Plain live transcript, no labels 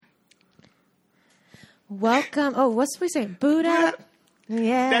Welcome. Oh, what's we saying? Buddha.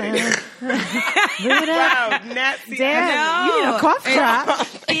 Yeah. Buddha. Wow, nasty. Damn, you need a cough drop.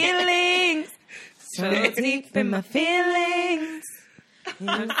 Feelings. So deep in my feelings. You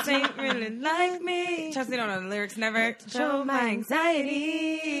don't really like me. Chelsea don't know the lyrics. Never show my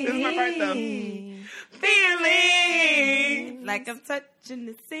anxiety. This is my part, though. Feeling like I'm touching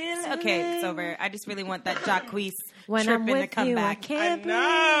the ceiling. Okay, it's over. I just really want that Jacquees When I'm tripping to with come you, I back. can't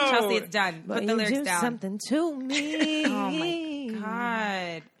No. Chelsea, it's done. But Put the you lyrics do down. something to me. Oh my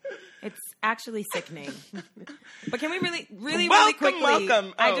god. It's actually sickening. But can we really Welcome, quickly?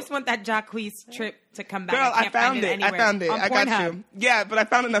 welcome. I Oh. just want that Jacquees trip to come back. Girl, I can't found find it. I anywhere. found it. On I got Pornhub. you. Yeah, but I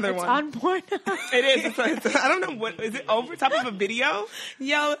found another It's one. on Pornhub. It is. I don't know what is it over top of a video.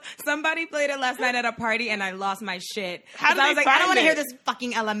 Yo, somebody played it last night at a party and I lost my shit. How 'Cause did I they was like, I don't find want to hear it? this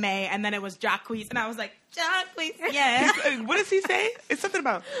fucking LMA. And then it was Jacquees. And I was like, Jacquees, yeah. What does he say? It's something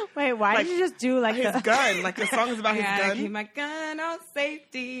about Wait, why Like, did you just do like his the gun. Like the song is about his Gotta gun. keep my gun on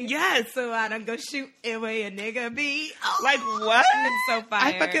safety. Yes. So I don't go shoot it where a nigga be. Oh, Like what? it's so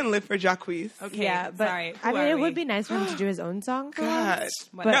fire. I fucking live for Jacquees. Okay, Yeah, but sorry. I Who mean, are it we? would be nice for him to do his own song for God. us.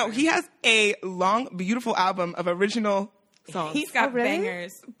 Whatever. No, he has a long, beautiful album of original songs. He's got Oh, really?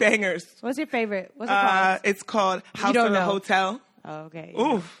 bangers. Bangers. What's your favorite? What's it called? It's called House don't of the know. Hotel. Oh, okay.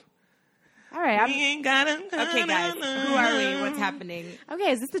 Oof. All right. We ain't gotta- Okay, guys. Who are we? What's happening?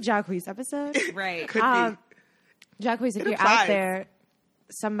 Okay, is this the Jacquees episode? Right. Could Jacquees, if It you're applies. out there,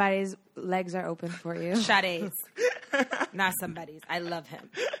 somebody's legs are open for you. Sade's. Not somebody's. I love him.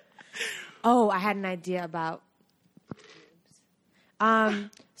 Oh, I had an idea about.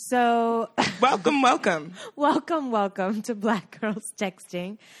 So be. Welcome. welcome to Black Girls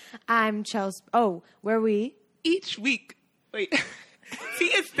Texting. I'm Chelsea. Oh, where we? Each week, wait, he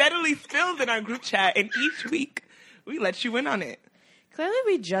is steadily spilled in our group chat, and each week we let you in on it. Clearly,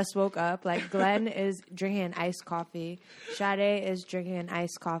 we just woke up. Like, Glenn is drinking an iced coffee. Sade is drinking an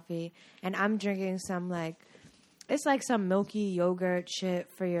iced coffee. And I'm drinking some, like, it's like some milky yogurt shit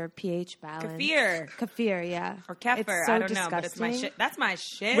for your pH balance. Kefir. Kefir, yeah. Or kefir. It's so I don't know, but it's my disgusting. shit. That's my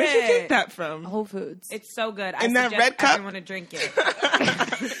shit. Where'd you get that from? Whole Foods. It's so good. In I that suggest red cup? everyone to drink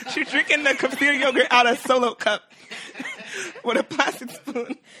it. She's drinking the kefir yogurt out of solo cup with a plastic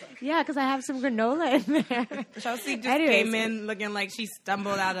spoon. Yeah, because I have some granola in there. Chelsea just Anyways. came in looking like she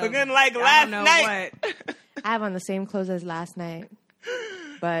stumbled out of Looking like I last don't know night. what. I have on the same clothes as last night.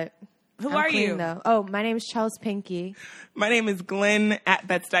 But Who I'm are clean, you? though. Oh, my name is Chelsea Pinky. My name is Glenn at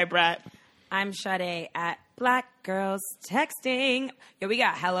Bed-Stuy Brat. I'm Sade at Black Girls Texting. Yo, we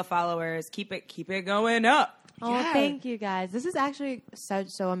got hella followers. Keep it going up. Oh, Yeah. thank you guys. This is actually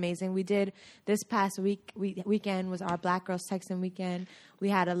so amazing. We did this past weekend was our Black Girls Texting weekend. We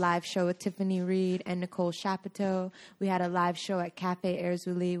had a live show with Tiffany Reed and Nicole Chapineau. We had a live show at Cafe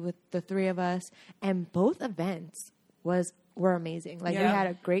Erzuli with the three of us, and both events were amazing. Like we Yeah. had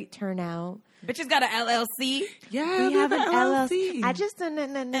a great turnout. Bitches got an LLC. Yeah, We have an LLC. LLC. I just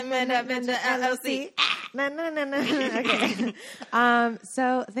LLC. Okay.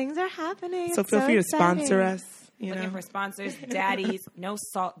 So things are happening. So It's feel free to exciting. sponsor us. You Looking know, for sponsors, daddies, no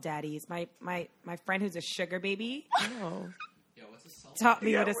salt daddies. My friend who's a sugar baby taught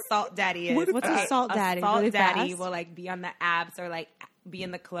me what a salt daddy is. What's a salt daddy? A salt Really daddy fast? will like be on the apps or like be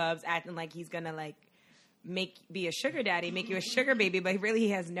in the clubs acting like he's gonna like be a sugar daddy, make you a sugar baby, but really he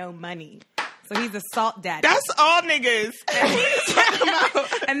has no money. So he's a salt daddy. that's all niggas.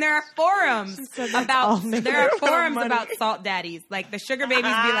 And there are forums all niggas. there are forums Money. about salt daddies. Like the sugar babies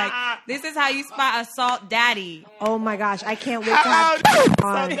be like, this is how you spot a salt daddy. Oh my gosh, I can't wait to How have so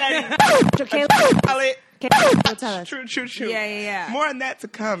on. daddy. Kayla, Tell it. will tell us True. Yeah. More on that to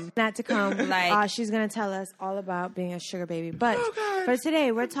come. that to come. Like- She's gonna tell us all about being a sugar baby. But Oh, God. for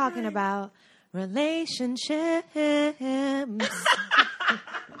today, we're talking about relationships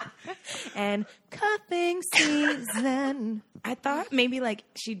and cuffing season. I thought maybe like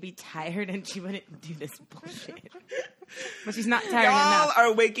she'd be tired and she wouldn't do this bullshit. But she's not tired Y'all enough.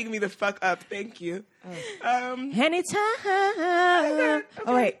 are waking me the fuck up. Thank you. Anytime. Oh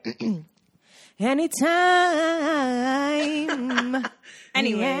wait. Anytime.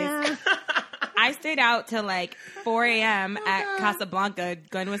 Anyways. Yeah. I stayed out till like 4 a.m. at Casablanca.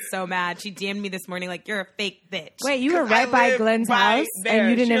 Glenn was so mad. She DM'd me this morning like, you're a fake bitch. Wait, you were 'Cause right I by live Glenn's by house there. and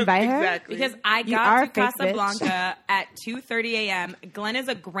you didn't She- invite her? Exactly. Because I You are a got to fake bitch. Casablanca at 2:30 a.m. Glenn is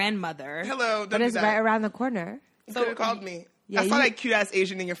a grandmother. Hello. Don't But do it's that. right around the corner. You could have called me. Yeah, I saw you- that cute ass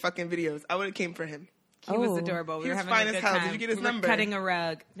Asian in your fucking videos. I would have came for him. He was Oh. adorable. We He were was having fine a as good hell. time. Did you get his we were number? cutting a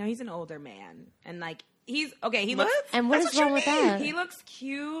rug. No, he's an older man, and like he's okay. He What? looks. And what That's is wrong you with mean. that? He looks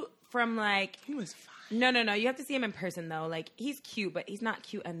cute from like. He was fine. No. You have to see him in person though. Like he's cute, but he's not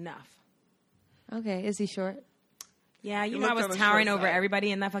cute enough. Okay, is he short? Yeah, you You know I looked on was the towering short over side.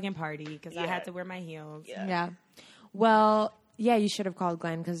 everybody in that fucking party because I Yeah. had to wear my heels. Yeah. Well, yeah, you should have called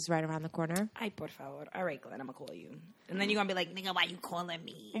Glenn because it's right around the corner. Ay, por favor. All right, Glenn, I'm going to call you. And then you're going to be like, nigga, why you calling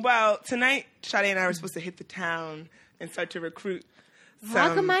me? Well, tonight, Sade and I were supposed to hit the town and start to recruit How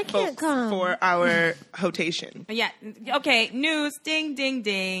some come I can't folks come? for our hotation. Yeah, okay, news, ding, ding,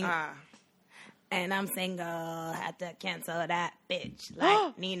 ding. Ah. And I'm single, had to cancel that bitch.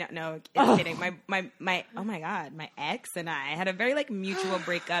 Like, Nina, no, it's kidding. My, oh my God, my ex and I had a very, like, mutual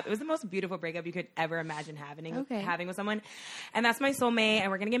breakup. It was the most beautiful breakup you could ever imagine having with someone. And that's my soulmate, and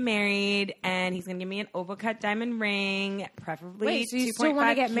we're going to get married, and he's going to give me an oval-cut diamond ring, preferably Wait, so you 2.5 still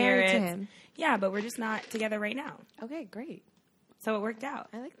wanna get married to carats. him? Yeah, but we're just not together right now. Okay, great. So it worked out.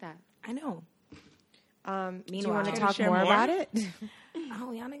 I like that. I know. Do you Meanwhile- want to Gonna talk share more more? about it?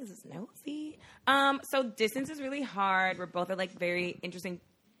 Oh, y'all niggas is nosy. So distance is really hard. We're both at like very interesting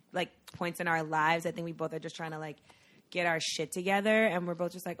like points in our lives. I think we both are just trying to like get our shit together, and we're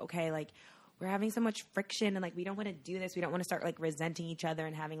both just like, okay, like we're having so much friction, and like we don't want to do this. We don't want to start like resenting each other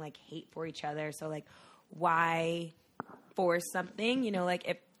and having like hate for each other. So like, why force something? You know, like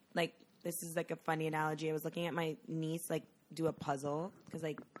if like this is like a funny analogy. I was looking at my niece like do a puzzle because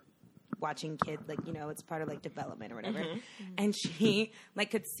like watching kids, like, you know, it's part of like development or whatever. And she like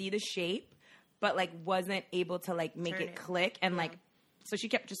could see the shape, but like wasn't able to like make it click. And like, so she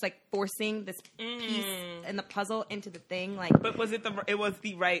kept just like forcing this piece and the puzzle into the thing. Like, But was it it was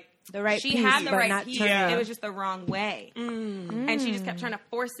the right... The right she piece, had the but right not piece. turning Yeah. It was just the wrong way. And she just kept trying to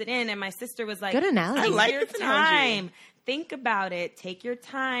force it in. And my sister was like, Good analogy. I like take your this analogy. time. Think about it. Take your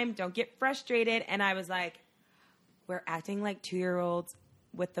time. Don't get frustrated. And I was like, we're acting like 2-year-olds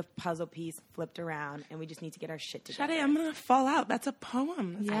with the puzzle piece flipped around, and we just need to get our shit together. Sade, I'm going to fall out. That's a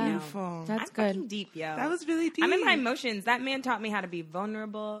poem. That's Yeah. beautiful. That's I'm fucking good. deep, yo. That was really deep. I'm in my emotions. That man taught me how to be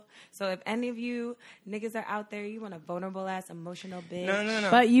vulnerable. So if any of you niggas are out there, you want a vulnerable ass emotional bitch. No.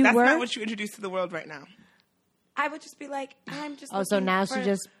 But you That's were- not what you introduced to the world right now. I would just be like, I'm just. Oh, so looking now for- she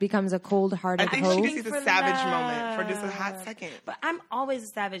just becomes a cold-hearted I think hoe? she Looking just needs for a savage love. moment for just a hot second. But I'm always a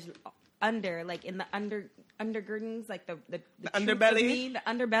savage under, like in the undergirdings, like the truth of underbelly? me. The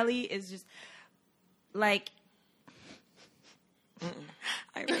underbelly is just like.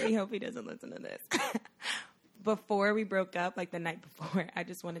 I really hope he doesn't listen to this. Before we broke up, like the night before, I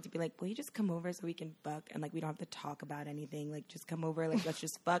just wanted to be like, will you just come over so we can fuck and like we don't have to talk about anything. Like just come over, like let's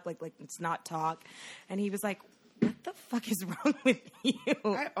just fuck, like let's not talk. And he was like, what the fuck is wrong with you?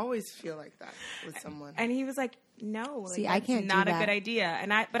 I always feel like that with someone. And he was like, no, like, See, I that's can't do not a that. good idea.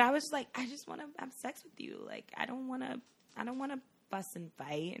 And but I was just like, I just want to have sex with you. Like, I don't want to fuss and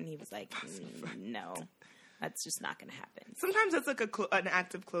fight. And he was like, no, that's just not going to happen. Sometimes that's like an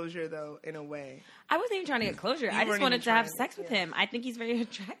act of closure, though, in a way. I wasn't even trying to get closure. I just weren't wanted even to have trying, sex with him. I think he's very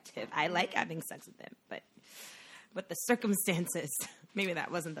attractive. I like having sex with him, but the circumstances, maybe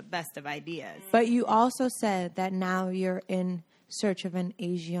that wasn't the best of ideas. But you also said that now you're in search of an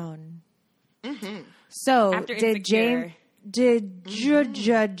Asian. So After did Insecure. James? Did judge?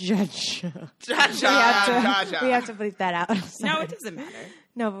 We have to bleep that out. I'm No, sorry. it doesn't matter.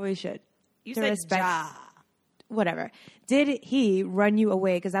 No, but we should. You To said respect- ja. Whatever. Did he run you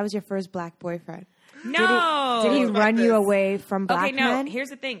away? Because that was your first black boyfriend. No. Did he about run you this. away from black Okay, no. men? Here's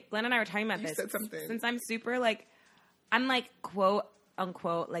the thing. Glenn and I were talking about this. said something. Since I'm super like, I'm like quote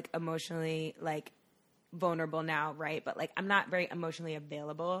unquote like emotionally like vulnerable now, right? But like I'm not very emotionally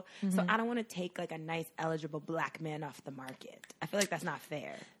available, so I don't want to take like a nice eligible black man off the market. I feel like that's not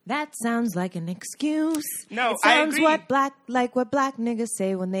fair. That sounds like an excuse. No, it I sounds agree. what black niggas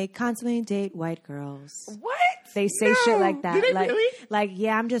say when they constantly date white girls. What? They say No. shit like that. Do they like, really? like,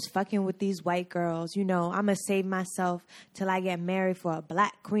 yeah, I'm just fucking with these white girls. You know, I'm gonna save myself till I get married for a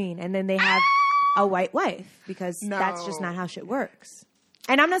black queen, and then they have a white wife because that's just No. not how shit works.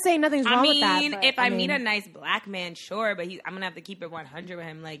 And I'm not saying nothing's wrong I with that. mean, but, if I meet a nice black man, sure, but I'm gonna have to keep it 100 with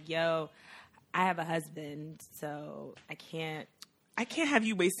him. Like, yo, I have a husband, so I can't have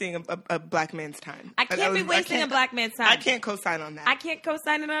you wasting a black man's time. I can't be wasting a black man's time. I can't co-sign on that. I can't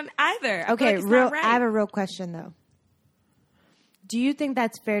co-sign it on either. I feel okay, like it's not right. I have a real question though. Do you think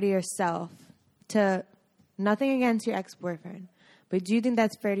that's fair to yourself? To nothing against your ex-boyfriend, but do you think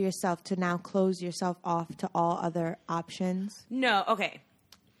that's fair to yourself to now close yourself off to all other options? No, okay.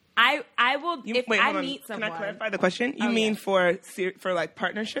 I will if wait, I hold on. meet someone. Can I clarify the question? You Oh, mean yeah. for like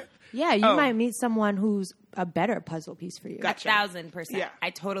partnership? Yeah, you Oh. might meet someone who's a better puzzle piece for you. Gotcha. 1,000%. Yeah. I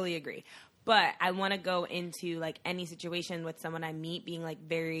totally agree. But I want to go into like any situation with someone I meet being like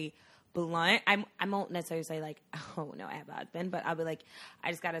very blunt. I won't necessarily say like, oh no, I have a husband, but I'll be like, I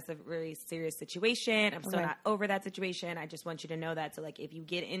just got us a really serious situation. I'm still Okay. not over that situation. I just want you to know that. So like, if you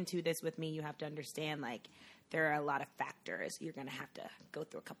get into this with me, you have to understand like there are a lot of factors. You're gonna have to go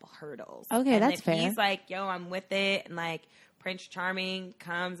through a couple hurdles. Okay, and that's if fair. He's like, yo, I'm with it, and like Prince Charming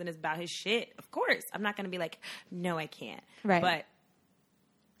comes and is about his shit. Of course, I'm not gonna be like, no, I can't. Right. But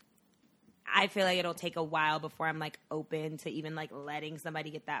I feel like it'll take a while before I'm like open to even like letting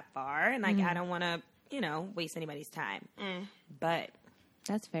somebody get that far. And like, I don't want to, waste anybody's time. But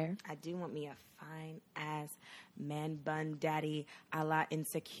That's fair. I do want me a fine ass man bun daddy a la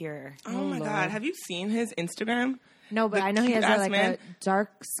Insecure. Oh my Lord. God. Have you seen his Instagram? No, but The I know he has cute-ass like man. a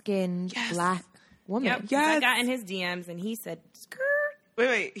dark-skinned Yes. black woman. Yep. 'cause Yes. I got in his DMs and he said, skirt.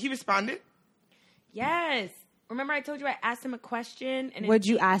 Wait. He responded? Yes. Remember I told you I asked him a question? And Would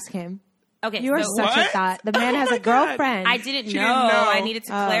you ask him? Okay. You are so such a What? thought. The man Oh has my a God. girlfriend. I didn't She know. didn't know. I needed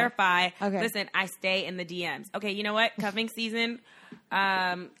to Oh. clarify. Okay. Listen, I stay in the DMs. Okay, you know what? Cuffing season,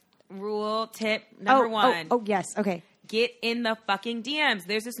 rule, tip, number one. Oh, yes. Okay. Get in the fucking DMs.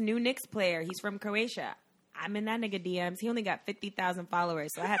 There's this new Knicks player. He's from Croatia. I'm in that nigga DMs. He only got 50,000 followers,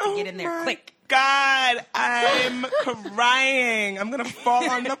 so I had to get in there Oh my quick. God, I'm crying. I'm going to fall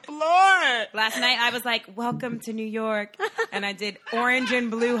on the floor. Last night I was like, welcome to New York. And I did orange and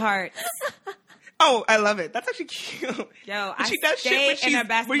blue hearts. Oh, I love it. That's actually cute. Yo, But I she does shit stay when in she's- a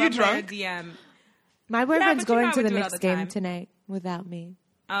basketball were you player drunk? DM. My boyfriend's but you know going I to would the do it all Knicks the game time. tonight without me.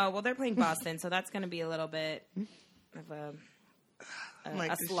 Oh, well, they're playing Boston, so that's going to be a little bit of a I'm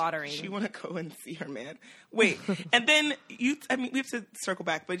like, slaughtering. She want to go and see her man. Wait, and then we have to circle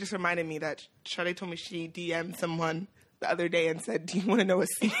back, but it just reminded me that Sade told me she DM'd someone the other day and said, do you want to know a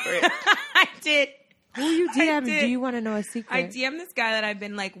secret? I did. Who you DM? did. Do you want to know a secret? I DM'd this guy that I've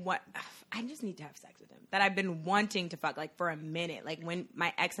been like, what? I just need to have sex with him. That I've been wanting to fuck like for a minute. Like when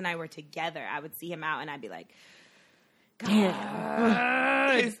my ex and I were together, I would see him out and I'd be like,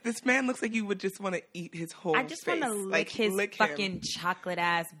 God. This man looks like you would just want to eat his whole I just want to face. lick his lick him. fucking chocolate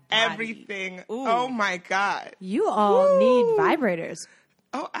ass body. Everything. Ooh. Oh my God. You all need vibrators.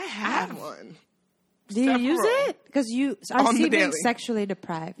 Oh, I have one. Do you use Several. it? Because you are On the seeming daily. sexually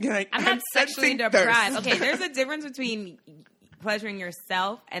deprived. You're like, I'm not sexually sensing deprived. thirst. Okay, there's a difference between pleasuring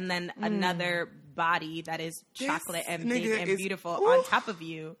yourself and then another body that is This chocolate and nigga big and is- beautiful Ooh. on top of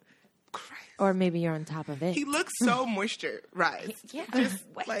you. Christ. Or maybe you're on top of it. He looks so moisturized. Yeah, Just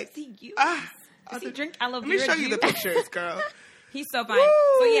what like, does he use? Does he drink aloe Let me vera show you the juice? pictures, girl. He's so fine.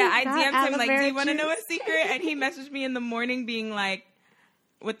 So yeah, I not DM'd him aloe like, "Do vera you want to know a juice." secret?" And he messaged me in the morning, being like,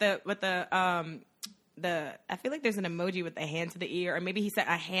 with the I feel like there's an emoji with a hand to the ear, or maybe he said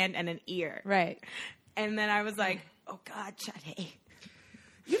a hand and an ear. Right. And then I was like, "Oh God, Sade."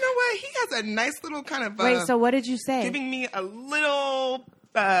 You know what? He has a nice little kind of Wait, so what did you say? giving me a little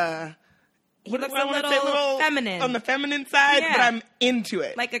He what looks do I a wanna little say? feminine, on the feminine side, Yeah. but I'm into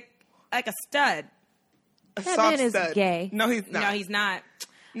it. like a stud. a That soft man is stud. gay. No, he's not. No, he's not.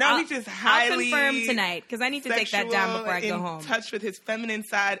 No, he's just highly I'll confirm tonight because I need to take that down sexual, before I go in home. touch with his feminine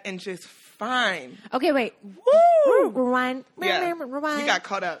side and just fine. Okay, wait. Woo! Rewind. Yeah, Rewind. we got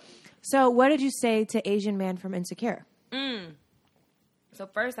caught up. So what did you say to Asian man from Insecure? So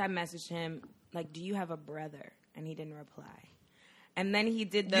first I messaged him like, "Do you have a brother?" And he didn't reply. And then he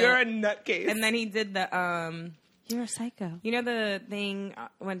did the. You're a nutcase. And then he did the. You're a psycho. You know the thing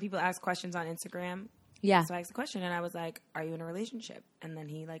when people ask questions on Instagram. Yeah. So I asked a question and I was like, "Are you in a relationship?" And then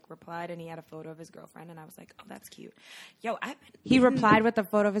he like replied and he had a photo of his girlfriend and I was like, "Oh, that's cute." Yo, I've been. He replied with a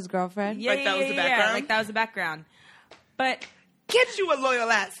photo of his girlfriend. Yeah, Like that was the background? like that was the background. But Get you a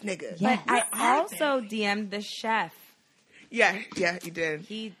loyal ass nigga. Yeah. I also DM'd the chef. Yeah, you did.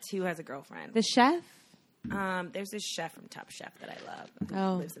 He too has a girlfriend. The chef? There's this chef from Top Chef that I love who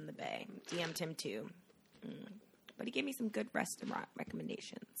Oh. lives in the Bay. DM'd him too. But he gave me some good restaurant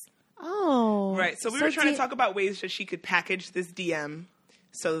recommendations. Oh. Right. So we were trying to talk about ways that she could package this DM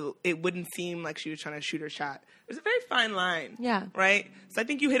so it wouldn't seem like she was trying to shoot her shot. There's a very fine line. Yeah. Right? So I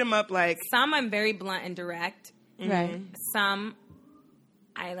think you hit him up like, Some I'm very blunt and direct. Right. Some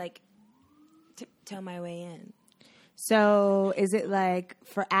I like tiptoe my way in. So is it like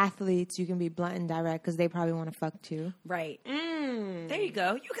for athletes you can be blunt and direct because they probably want to fuck too? Right. There you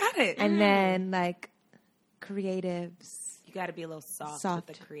go. You got it. And then like creatives. You got to be a little soft Soft.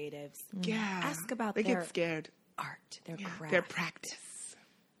 with the creatives. yeah. Ask about They their get scared. art, their craft. Their practice.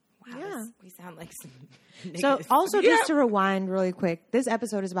 Wow, Yeah. we sound like some So niggas. also just to rewind really quick, this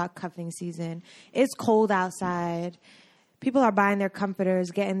episode is about cuffing season. It's cold outside. People are buying their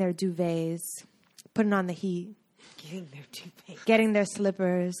comforters, getting their duvets, putting on the heat, getting their toothpaste. getting their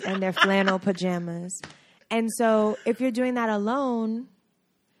slippers and their flannel pajamas. And so if you're doing that alone,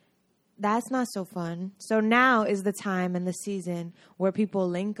 that's not so fun. So now is the time in the season where people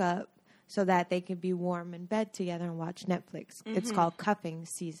link up so that they can be warm in bed together and watch Netflix. It's called cuffing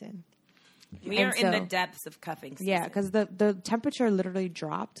season. We And are in the so- depths of cuffing season. Yeah, because the temperature literally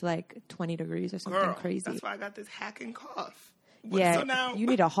dropped like 20 degrees or something Girl, crazy. that's why I got this hacking cough. Yeah, So now, you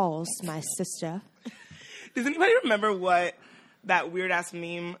need a hose, my sister. does anybody remember what that weird ass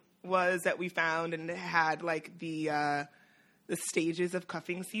meme was that we found and it had like the stages of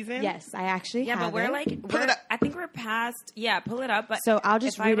cuffing season? Yes, I actually Yeah, have but we're it. like, Pull it up. I think we're past. Yeah, pull it up. But So I'll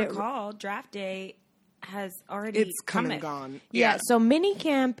just if read I it. recall, draft day has already It's come come and gone. Yeah, so mini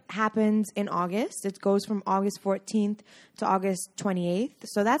camp happens in August. It goes from August 14th to August 28th.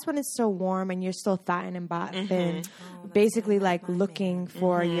 So that's when it's still warm and you're still thotting and bopping. Basically like looking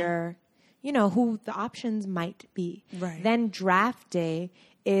for your, you know, who the options might be. Right. Then draft day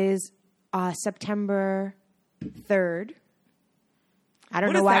is September 3rd. I don't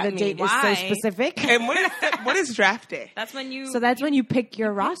What know does why that the date mean? is Why? so specific. And what is draft day? That's when you. So that's when you pick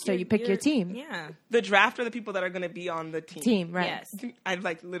your roster. You pick your team. Yeah. The draft are the people that are going to be on the team. Team, right. Yes. I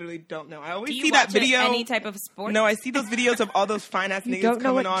like literally don't know. I always Do you see that watch video. any type of sport? No, I see those videos of all those fine ass You niggas don't know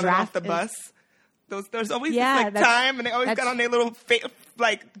coming what on and off draft the is. bus. There's always Yeah, this like that's- time, and they always got that's- on their little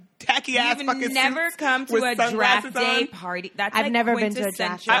like tacky ass You've fucking never suits come to with a sunglasses draft day on. party. That's I've like never been to a draft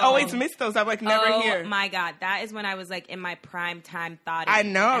quintessential. I always miss those. I'm like never oh here. my god, that is when I was like in my prime time thought. I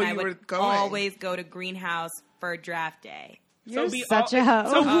know, and you I would were going. always go to Greenhouse for draft day. You're be such a hoe.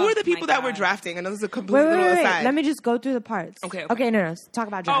 So who Oh are the people my that were God. drafting? And this is a complete Wait. little aside. Let me just go through the parts. Okay. No. Talk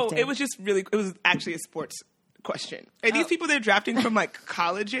about draft Oh, day. it was just really. It was actually a sports question. Are these people they're drafting from like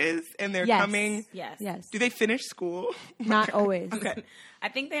colleges and they're Yes. coming? Yes. Yes. Do they finish school? Not always. Okay. I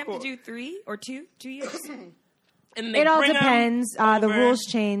think they have Cool. to do 3 or 2 years. And they It all bring 'em depends. The over. rules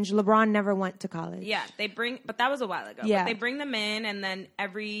change. LeBron never went to college. Yeah, they bring, but that was a while ago. Yeah. But they bring them in, and then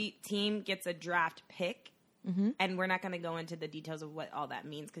every team gets a draft pick. And we're not going to go into the details of what all that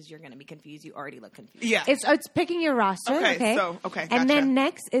means because you're going to be confused. You already look confused. Yeah. It's picking your roster. Okay, Okay. okay, And gotcha. then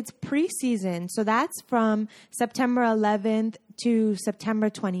next, it's preseason. So that's from September 11th to September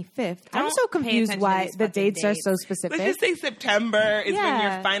 25th. I'm Don't so pay confused attention to why these the fucking dates are dates. so specific. Let's just say September is when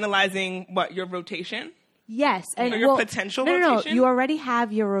Yeah. you're finalizing what your rotation. Yes, and Or your potential no, rotation? You already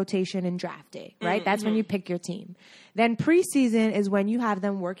have your rotation in draft day, right? That's when you pick your team. Then preseason is when you have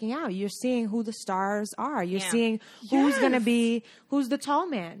them working out. You're seeing who the stars are. You're Yeah. seeing who's going to Yes. be, who's the tall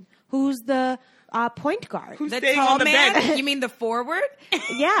man, who's the point guard. Who's The staying tall on the man? bench? You mean the forward?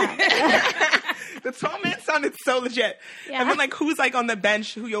 Yeah, The tall man sounded so legit. Yeah. And then like who's like on the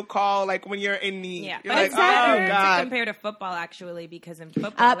bench who you'll call like when you're in need. Yeah, You're but like, it's harder oh to god. compare to football actually because in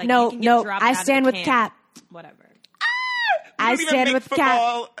football, like, no, you can get no. dropped I out of stand the with camp. Cap. Whatever. We I don't even stand make with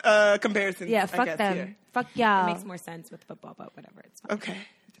Cap. football comparisons. Yeah, I fuck guess, them. here. Fuck y'all. It makes more sense with football, but whatever. It's fine. Okay.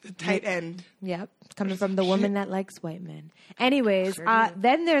 The tight end. Yep, it's coming from the woman that likes white men. Anyways, Sure do.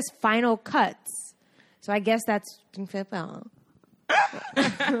 then there's final cuts. So I guess that's football.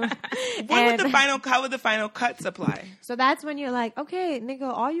 How would the final cuts apply? So that's when you're like, okay, nigga,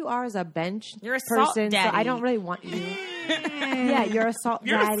 all you are is a bench You're a salt person, so daddy. I don't really want you. Yeah, you're a salt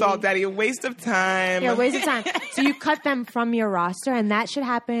You're daddy. a salt daddy, a waste of time. Yeah, waste of time. So you cut them from your roster, and that should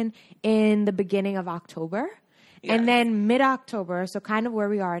happen in the beginning of October. Yes. And then mid-October, so kind of where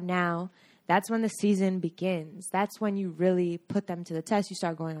we are now, that's when the season begins. That's when you really put them to the test. You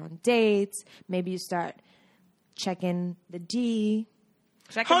start going on dates. Maybe you start checking the D.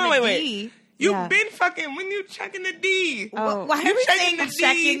 Checking Hold on, the wait. D. You've Yeah. been fucking when you checking the D. Oh. Why are You we checking saying the D?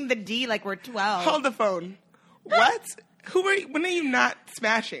 checking the D like we're 12? Hold the phone. What? Who are you, when are you not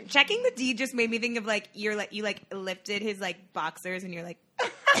smashing? Checking the D just made me think of like you lifted his like boxers and you're like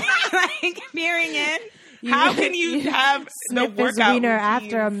like peering in. How can you have the Sniff his workout wiener routines?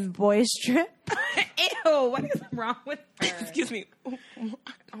 after a boys trip? Ew, what is wrong with her? Excuse me.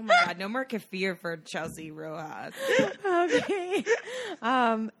 Oh my god, no more kefir for Chelsea Rojas. Okay.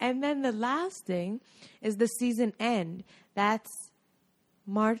 And then the last thing is the season end. That's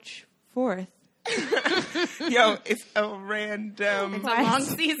March 4th. Yo, it's a random. It's a long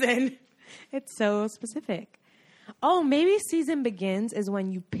season. It's so specific. Oh, maybe season begins is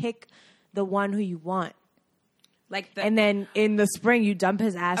when you pick the one who you want. Like the And then in the spring, you dump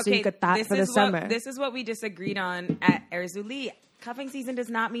his ass so you could thought this for the is summer. This is what we disagreed on at Erzuli. Cuffing season does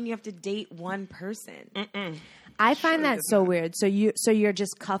not mean you have to date one person. I find that so weird. So you're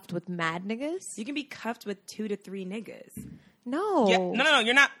just cuffed with mad niggas? You can be cuffed with 2 to 3 niggas. No. Yeah, no.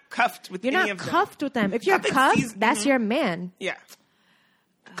 You're not cuffed with You're any not of them. cuffed with them. If you're Cuffing cuffed, season- that's your man. Yeah.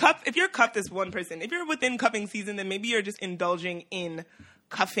 If you're cuffed as one person, if you're within cuffing season, then maybe you're just indulging in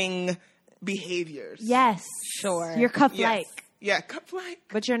cuffing behaviors. Yes. Sure. You're cuffed Yes. like. Yeah, cuff-like.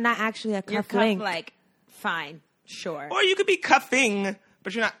 But you're not actually a You're cuff link. like, fine, sure. Or you could be cuffing,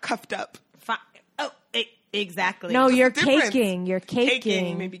 but you're not cuffed up. Fine. Oh, exactly. No, you're difference. caking. You're caking.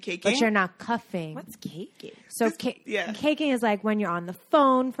 Caking, maybe caking. But you're not cuffing. What's caking? So yeah. caking is like when you're on the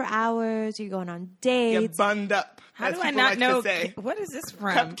phone for hours, you're going on You're dates. bunned up. How as do I people not like know? To say. What is this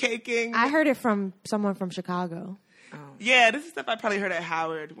from? Cupcaking. I heard it from someone from Chicago. Yeah, this is stuff I probably heard at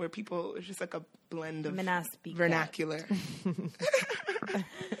Howard, where people, it's just like a blend of Me not speak vernacular.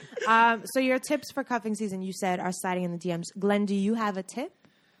 So your tips for cuffing season, you said, are sliding in the DMs. Glenn, do you have a tip?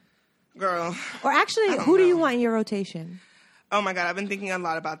 Girl. Or actually, who do you want in your rotation? Oh my God, I've been thinking a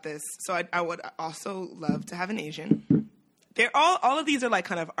lot about this. So I would also love to have an Asian. They're all of these are like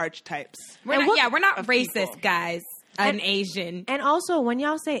kind of archetypes. We're And not, we're not of racist, people. guys. An Asian. And also, when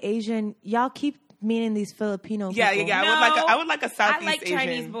y'all say Asian, y'all keep meaning these Filipino Yeah, people. yeah. No, I would like a Southeast I like Asian.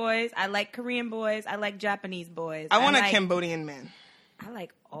 Chinese boys. I like Korean boys. I like Japanese boys. I want a like, Cambodian man. I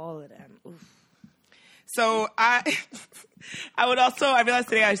like all of them. Oof. So I realized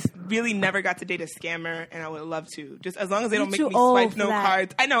today I really never got to date a scammer, and I would love to. Just as long as they don't make too me old swipe for no that.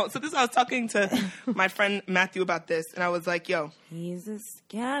 cards. I know. So I was talking to my friend Matthew about this, and I was like, yo, He's a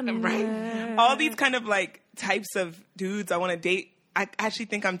scammer. right? All these kind of like types of dudes I want to date. I actually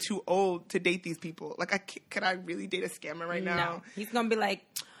think I'm too old to date these people. Like, could I really date a scammer right now? No. He's going to be like,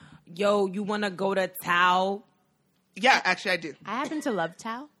 yo, you want to go to Tao? Yeah, actually, I do. I happen to love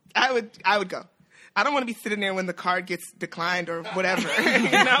Tao. I would go. I don't want to be sitting there when the card gets declined or whatever.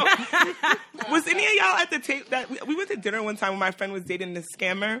 You know? Was any of y'all at the table that we went to dinner one time when my friend was dating this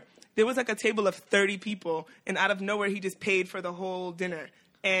scammer? There was like a table of 30 people, and out of nowhere, he just paid for the whole dinner,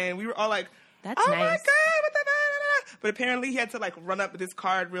 and we were all like, That's "Oh my nice. God, what the?" But apparently, he had to like run up with his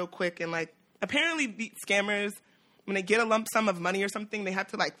card real quick, and like apparently, the scammers, when they get a lump sum of money or something, they have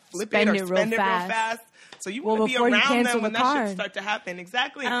to like flip Spend it or it real spend it real fast. fast. So you Well, want to be before you around cancel them when the that card. shit start to happen.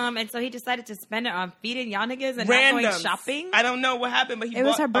 Exactly. And so he decided to spend it on feeding y'all niggas and not Randoms. going shopping? I don't know what happened, but he It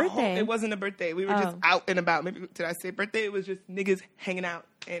was bought her a whole- birthday. it wasn't a birthday. We were just Oh. out and about. Maybe did I say birthday? It was just niggas hanging out,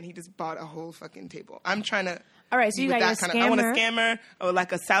 and he just bought a whole fucking table. I'm trying to. All right, so be you with got that your I want a scammer. scammer. I would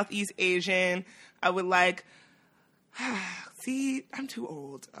like a Southeast Asian. I would like. See, I'm too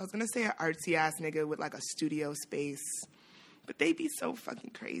old. I was gonna say an artsy ass nigga with like a studio space, but they be so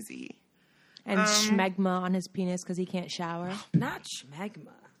fucking crazy. And schmegma on his penis because he can't shower. Not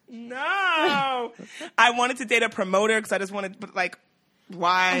schmegma. No, I wanted to date a promoter because I just wanted, but like,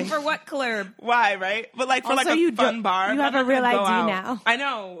 why? For what club? Why, right? But like for Also, like a you fun do- bar. you I'm have not a real gonna go ID out. now. I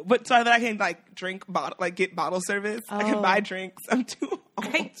know, but so that I can like drink bottle, like get bottle service. I can Oh. buy drinks. I'm too old.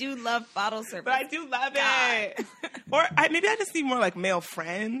 I do love bottle service. But I do love it. Or maybe I just need more like male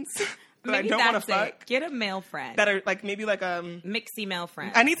friends that Maybe I don't want to that's fuck. it. Get a male friend. That are like maybe like Mixy male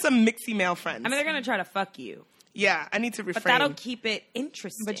friend. I need some mixy male friends. I mean, they're going to try to fuck you. Yeah, I need to But refrain. that'll keep it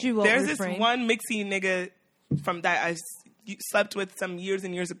interesting. But you won't There's refrain. this one mixy nigga from that I slept with some years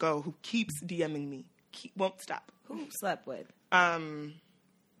and years ago who keeps DMing me. Won't stop. Who slept with?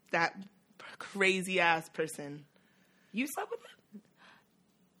 That crazy ass person. You slept with him?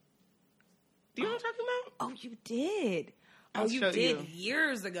 Do you know what I'm talking about? Oh, you did. I'll Oh, you show did you.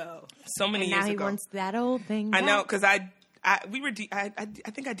 years ago. So many And years now he ago. wants that old thing. I know back. because I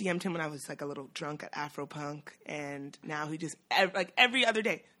think I DM'd him when I was like a little drunk at Afropunk, and now he just like every other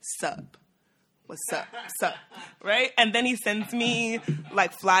day, sup, what's up, sup, right? And then he sends me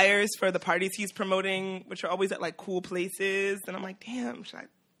like flyers for the parties he's promoting, which are always at like cool places, and I'm like, damn, should I?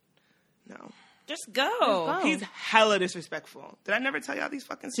 No, Just go. go. he's hella disrespectful. Did I never tell y'all these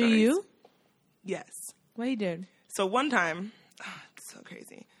fucking To stories? you? Yes. What he did? So one time, it's so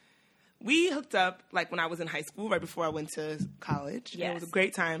crazy. We hooked up like when I was in high school, right before I went to college. And it was a Yes.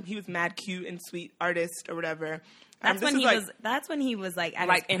 great time. He was mad cute and sweet artist or whatever. That's This when he like, was. That's when he was like at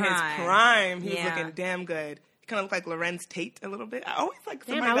like his in prime. his prime. He was Yeah. looking damn good. He kind of looked like Lorenz Tate a little bit. I always like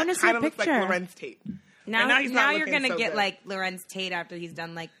Damn, somebody I wanna that see a kind of looks like picture. Lorenz Tate. Now, And he's not you're looking gonna so get good. like Lorenz Tate after he's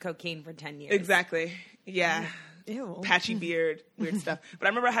done like cocaine for 10 years. Exactly. Yeah. Ew. Patchy beard, weird stuff. But I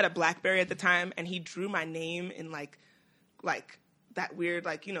remember I had a BlackBerry at the time, and he drew my name in like that weird,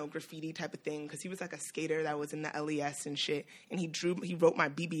 like, you know, graffiti type of thing, because he was like a skater that was in the LES and shit. And he wrote my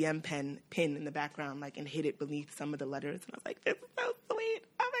BBM pin in the background, like, and hid it beneath some of the letters. And I was like, this is so sweet.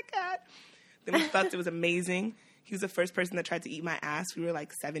 Oh my God. Then we thought it was amazing. He was the first person that tried to eat my ass. We were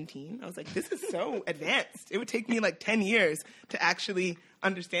like 17. I was like, this is so advanced. It would take me like 10 years to actually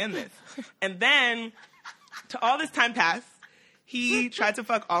understand this. And then, to all this time pass, he tried to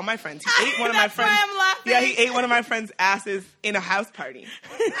fuck all my friends. He ate one of my That's why friends. I'm laughing. Yeah, he ate one of my friends' asses in a house party.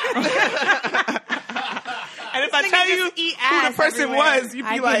 And if I nigga tell you just eat who the ass person everywhere. was, you'd I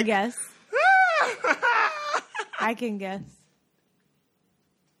be can like, guess. I can guess.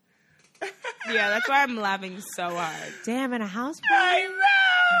 Yeah, that's why I'm laughing so hard. Damn, in a house party? I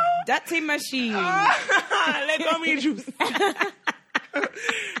know. Dirty machine. Let go me juice.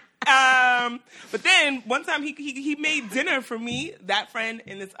 But then one time he made dinner for me, that friend,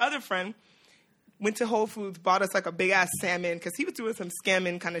 and this other friend. Went to Whole Foods, bought us like a big ass salmon because he was doing some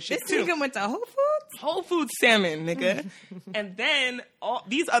scamming kind of shit This too. nigga went to Whole Foods? Whole Foods salmon, nigga. And then all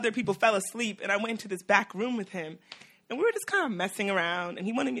these other people fell asleep, and I went into this back room with him, and we were just kind of messing around. And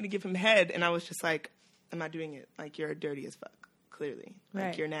he wanted me to give him head, and I was just like, "I'm not doing it. Like you're dirty as fuck. Clearly, like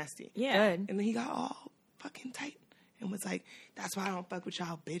Right. you're nasty." Yeah. Good. And then he got all fucking tight and was like, "That's why I don't fuck with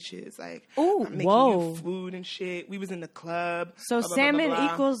y'all bitches. Like, Ooh, I'm making whoa. you food and shit." We was in the club. So blah, blah, blah, salmon blah,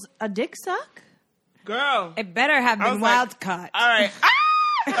 blah. equals a dick suck? Girl. It better have I been was wild like, caught. All right.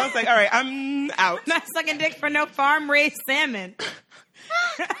 I was like, all right, I'm out. Not sucking dick for no farm-raised salmon.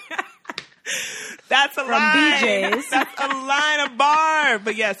 That's a From line. BJ's. That's a line of bar.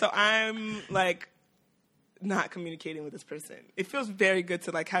 But yeah, so I'm like not communicating with this person. It feels very good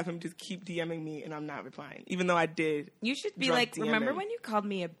to like have him just keep DMing me and I'm not replying, even though I did. You should be Drunk like, DMing. remember when you called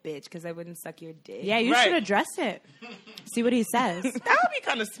me a bitch because I wouldn't suck your dick? Yeah, you Right. should address it. See what he says. That would be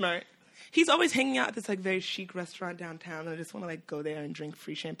kind of smart. He's always hanging out at this like very chic restaurant downtown, and I just want to like go there and drink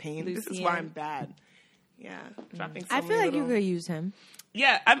free champagne. This is why Lucien. I'm bad. Yeah, dropping. So I feel many like you little- could use him.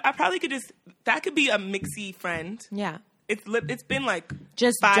 Yeah, I probably could just. That could be a mixy friend. Yeah. It's been like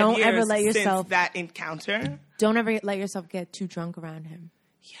Just 5 don't years ever let yourself- since that encounter. Don't ever let yourself get too drunk around him.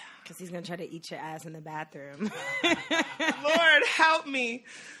 Because he's going to try to eat your ass in the bathroom. Lord help me.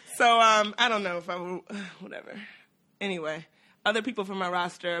 So I don't know if I will. Whatever. Anyway, other people from my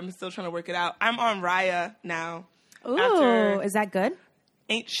roster, I'm still trying to work it out. I'm on Raya now. Ooh, After- is that good?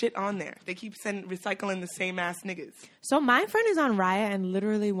 Ain't shit on there. They keep recycling the same ass niggas. So my friend is on Raya and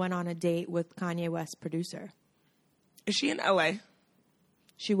literally went on a date with Kanye West's producer. Is she in LA?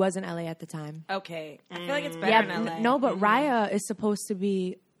 She was in LA at the time. Okay. I feel like it's better Yeah, in LA. no, but Raya is supposed to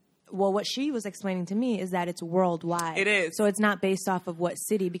be. Well, what she was explaining to me is that it's worldwide. It is. So it's not based off of what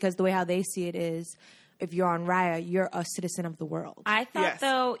city, because the way how they see it is, if you're on Raya, you're a citizen of the world. I thought, Yes.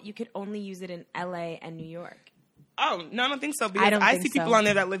 though, you could only use it in LA and New York. Oh, no, I don't think so. Because don't I think see people so. on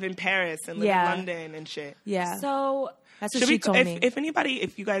there that live in Paris and live Yeah. in London and shit. Yeah. So, That's what Should she we, told me. if anybody,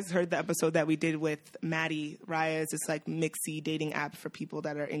 if you guys heard the episode that we did with Maddie, Raya is this like mixy dating app for people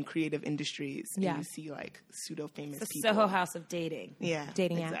that are in creative industries. And Yeah. you see like pseudo famous the people. Soho House of dating. Yeah.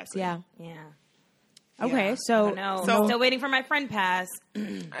 Dating exactly. apps. Yeah. Yeah. Okay, Yeah. so No, So- still waiting for my friend pass.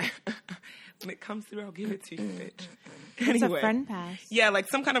 When it comes through, I'll give it to you, bitch. it's Anyway. a friend pass. Yeah, like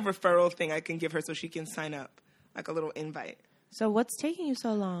some kind of referral thing I can give her so she can sign up. Like a little invite. So what's taking you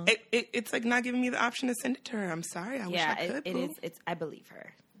so long? It's like not giving me the option to send it to her. I'm sorry. I Yeah, wish I could. it boo. is. It's. I believe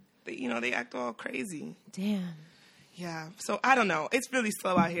her. But, you know, they act all crazy. Damn. Yeah. So I don't know. It's really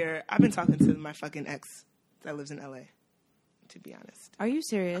slow out here. I've been talking to my fucking ex that lives in LA, to be honest. Are you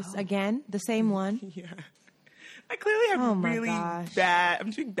serious? Again? The same one? Yeah. I clearly have Oh my really gosh. bad.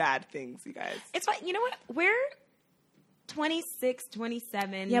 I'm doing bad things, you guys. It's fine. You know what? We're 26,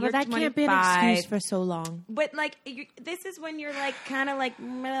 27. Yeah, but you're that can't be an 25. excuse for so long. But like, this is when you're like kind of like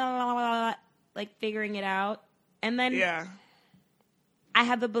figuring it out, and then Yeah. I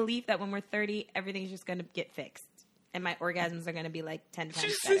have the belief that when we're 30, everything's just going to get fixed, and my orgasms are going to be like 10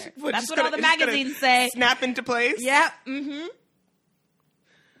 times better. What, That's just what gonna- all the it's just gonna magazines say. Snap into place. Yeah. Mm-hmm.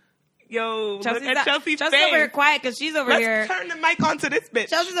 Yo, look at Chelsea's Chelsea's over here face. quiet because she's over Let's here. turn the mic onto this bitch.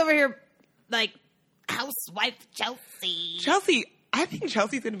 Chelsea's over here like housewife Chelsea. Chelsea, I think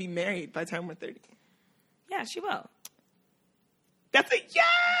Chelsea's going to be married by the time we're 30. Yeah, she will. That's a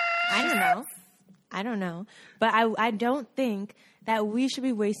yes! I don't know. But I don't think that we should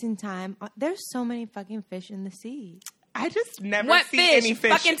be wasting time. There's so many fucking fish in the sea. I just never What see fish? any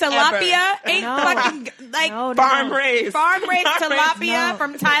fish Fucking ever. tilapia? Ain't No. fucking like No, Farm raised. farm raised tilapia no.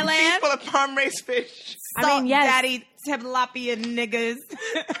 from It's Thailand. full of farm raised fish. I mean, yes. Daddy tilapia niggas.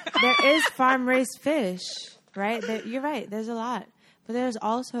 There is farm-raised fish, right? You're right. There's a lot. But there's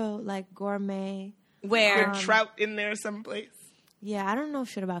also, like, gourmet. Where? Trout in there someplace. Yeah, I don't know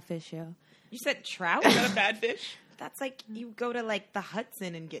shit about fish, yo. You said trout? Is that a bad fish? That's like you go to like the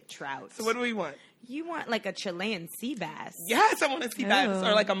Hudson and get trout. So what do we want? You want like a Chilean sea bass. Yes, I want to see that. Ew.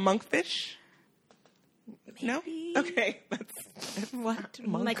 Or like a monkfish. No? Maybe. Okay. That's What?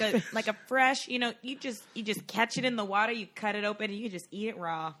 Like a fresh, you just catch it in the water, you cut it open, and you can just eat it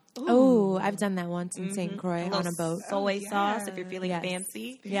raw. Oh, I've done that once in St. Croix on a little boat. Soy Oh, sauce yeah. if you're feeling Yes.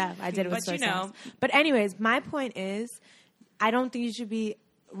 fancy. Yeah, I did it with But soy you know. sauce. But anyways, my point is, I don't think you should be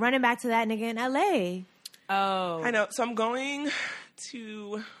running back to that nigga in LA. Oh. I know. So I'm going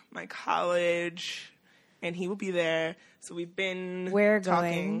to my college, and he will be there. So we've been Where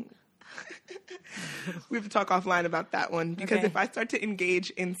talking. going? We have to talk offline about that one because Okay. if I start to engage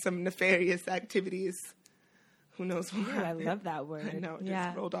in some nefarious activities, who knows what will Ooh, I happen. love that word. I know, it Yeah.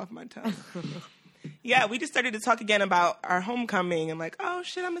 just rolled off my tongue. Yeah, we just started to talk again about our homecoming. I'm like, oh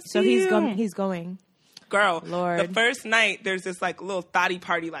shit, I'm gonna So see you. he's going. Girl, Lord. the first night there's this like little thotty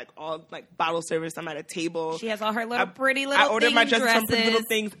party, like all like bottle service. I'm at a table. She has all her little pretty little I ordered my dresses. dresses from Pretty Little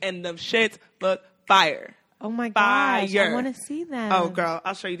Things, and the shits look fire. Oh my gosh, I Fire. want to see them. Oh, girl,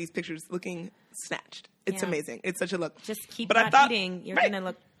 I'll show you these pictures. Looking snatched. It's Yeah. amazing. It's such a look. Just keep But I not thought- eating. You're right. gonna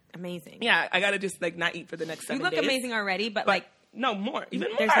look amazing. Yeah, I gotta just like not eat for the next 7 You look days. amazing already, but But like no more, even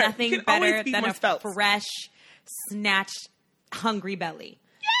more. there's You nothing can always better be than more a svelte. fresh, snatched, hungry belly.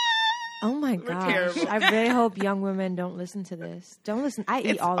 Oh my We're gosh. terrible. I really hope young women don't listen to this. Don't listen. I eat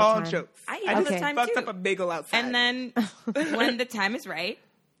It's all the all time. jokes. I eat I all just the time fucked too. up a bagel outside. And then when the time is right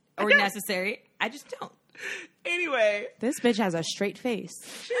or necessary, I just don't. anyway, This bitch has a straight face.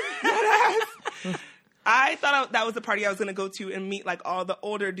 I thought that was the party I was going to go to and meet like all the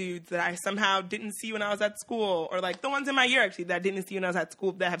older dudes that I somehow didn't see when I was at school, or like the ones in my year actually that I didn't see when I was at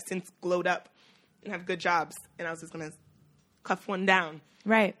school that have since glowed up and have good jobs. And I was just going to cuff one down.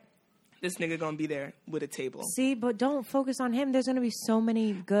 Right. This nigga going to be there with a table. See, but don't focus on him. There's going to be so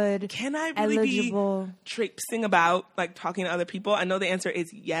many good, Can I really eligible. be traipsing about, like talking to other people? I know the answer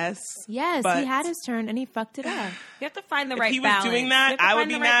is yes. Yes, but he had his turn and he fucked it up. You have to find the If right he was balance. doing that, you have to I would find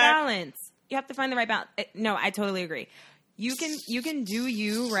be the right mad. balance. You have to find the right balance. No, I totally agree. You can do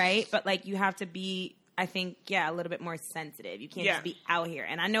you, right? But like you have to be, I think, a little bit more sensitive. You can't Yeah. just be out here.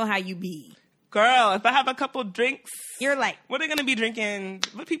 And I know how you be. Girl, if I have a couple drinks, You're like, what are they going to be drinking?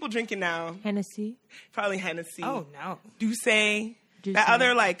 What are people drinking now? Hennessy. Probably Hennessy. oh no. Douce. Douce. That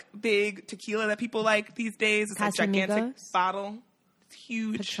other like big tequila that people like these days. It's like gigantic Casamigos? bottle. It's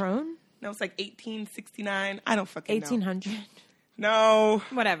huge. Patron. No, it's like 1869. I don't fucking know. 1800. No.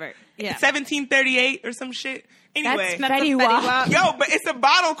 Whatever. Yeah. 1738 or some shit. Anyway. That's Fetty a Wap. Yo, but it's a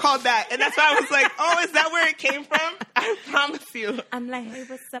bottle called that. And that's why I was like, oh, is that where it came from? I promise you. I'm like, hey,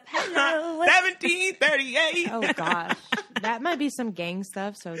 what's up? Hello. 1738. Oh gosh, that might be some gang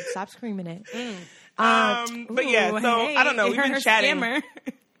stuff. So stop screaming it. But yeah, so Ooh, hey, I don't know. We've you're been her chatting. scammer.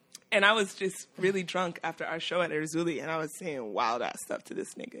 And I was just really drunk after our show at Erzuli. And I was saying wild ass stuff to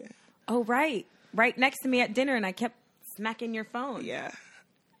this nigga. Oh, right. Right next to me at dinner, and I kept smacking your phone. Yeah.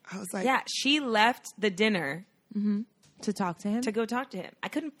 I was like, Yeah, she left the dinner To talk to him. to go talk to him. I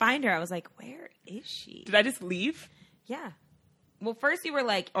couldn't find her. I was like, where is she? did I just leave? Yeah. Well, first you were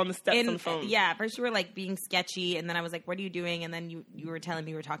like On the steps on the phone. Yeah, first you were like being sketchy, and then I was like, "What are you doing?" And then you were telling me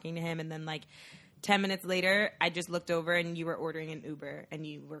you were talking to him, and then like 10 minutes later, I just looked over and you were ordering an Uber, and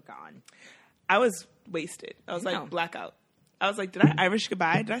you were gone. I was wasted. I was I know. like blackout. I was like, did I Irish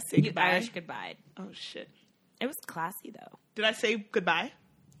goodbye? Did I say You goodbye? Irish goodbye. Oh shit. It was classy though. Did I say goodbye?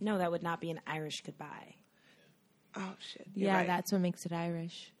 No, that would not be an Irish goodbye. Oh shit. You're Yeah, right. that's what makes it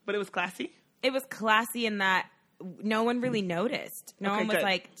Irish. But it was classy. It was classy in that no one really noticed. No Okay, one was good.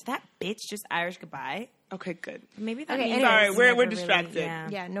 like, "Did that bitch just Irish goodbye?" Okay, good. Maybe that Okay, means anyways. Sorry, it's we're never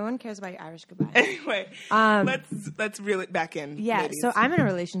distracted. Yeah, no one cares about your Irish goodbye. Anyway, let's reel it back in. Yeah, ladies. so I'm in a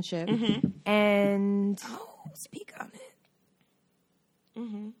relationship, and Oh, speak on it.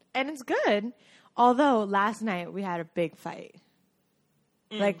 it's good. Although last night we had a big fight,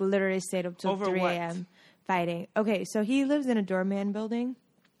 like literally stayed up till Over 3 what? a.m. fighting. Okay, so he lives in a doorman building,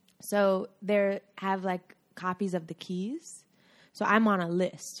 so there have like copies of the keys. So I'm on a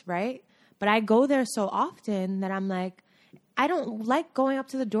list, right? But I go there so often that I'm like, I don't like going up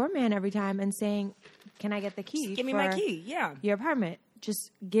to the doorman every time and saying, "Can I get the key? Give me my for key. Yeah. your apartment.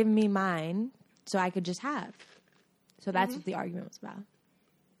 Just give me mine so I could just have." So that's what the argument was about.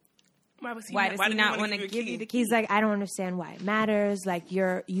 Why was he Why not, does why he did not wanna want to you a give key? you the key? He's like, I don't understand why it matters. Like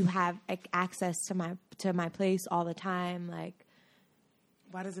you have like, access to my place all the time. Like,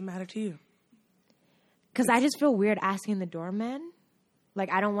 Why does it matter to you? because I just feel weird asking the doorman.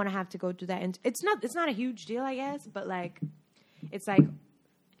 Like, I don't want to have to go through that. And it's not a huge deal, I guess. But like, it's like,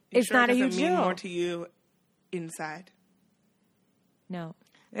 it's Sure it not a doesn't huge mean deal. more to you inside. No,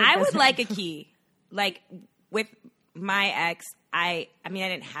 I would like a key. Like with my ex, I mean, I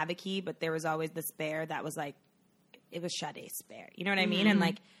didn't have a key, but there was always the spare that was like, it was Sade's spare. You know what I mean? And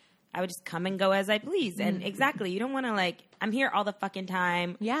like, I would just come and go as I please. And exactly, you don't want to like, I'm here all the fucking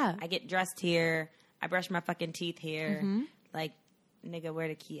time. Yeah. I get dressed here. I brush my fucking teeth here. Like, nigga, where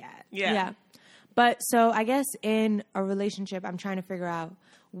the key at? Yeah. But so I guess in a relationship, I'm trying to figure out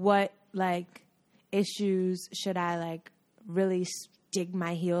what like issues should I like really dig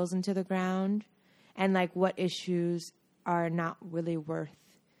my heels into the ground, and like what issues are not really worth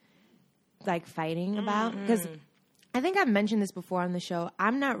like fighting about. Because I think I've mentioned this before on the show.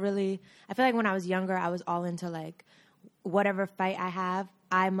 I'm not really, I feel like when I was younger, I was all into like, whatever fight I have,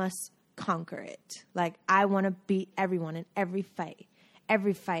 I must conquer it. Like, I want to beat everyone in every fight.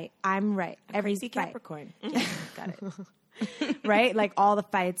 Every fight, I'm right. Every Crazy fight. Capricorn. Got it. Right? Like, all the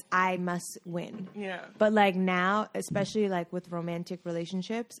fights, I must win. Yeah. But like now, especially like with romantic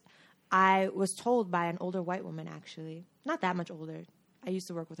relationships, I was told by an older white woman, actually, not that much older. I used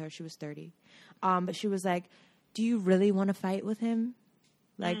to work with her. She was 30. But she was like, do you really want to fight with him?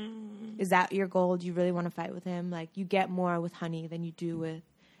 Like, is that your goal? Do you really want to fight with him? Like, you get more with honey than you do with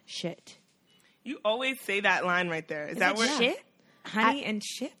shit. You always say that line right there. Is that it what? shit? Honey and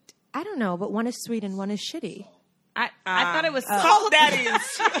shit? I don't know, but one is sweet and one is shitty. I thought it was Salt salt. daddies.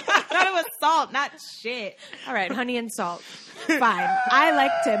 I thought it was salt, not shit. All right, honey and salt. Fine. I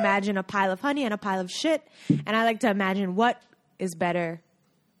like to imagine a pile of honey and a pile of shit, and I like to imagine what is better,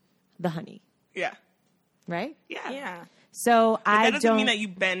 the honey, Yeah. right? Yeah. Yeah. So But I that doesn't don't. mean that you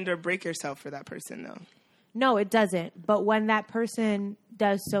bend or break yourself for that person, though. No, it doesn't. But when that person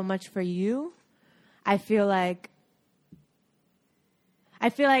does so much for you, I feel like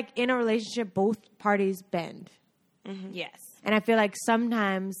in a relationship, both parties bend. Yes. And I feel like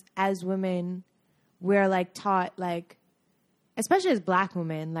sometimes as women, we're like taught, like, especially as black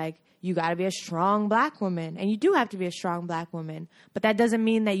women, like, you got to be a strong black woman. And you do have to be a strong black woman. But that doesn't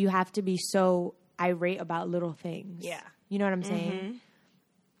mean that you have to be so irate about little things. Yeah. You know what I'm saying?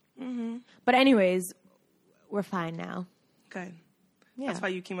 But anyways, we're fine now. Good. Yeah. That's why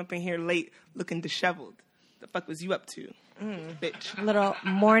you came up in here late looking disheveled. The fuck was you up to? Bitch. Little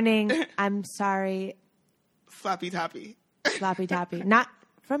morning, I'm sorry, Sloppy toppy. sloppy toppy. Not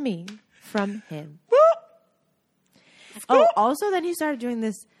from me, from him. Woo! Oh, also then he started doing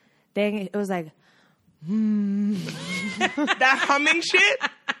this thing. It was like, That humming shit?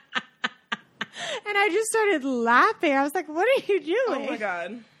 and I just started laughing. I was like, what are you doing? Oh my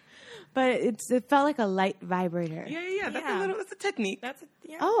God. But it felt like a light vibrator. Yeah. That's Yeah. that's a technique. That's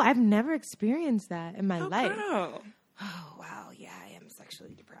yeah. Oh, I've never experienced that in my life. Girl. Oh, wow. Yeah, I am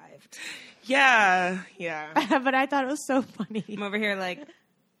sexually deprived. Yeah. But I thought it was so funny. I'm over here like,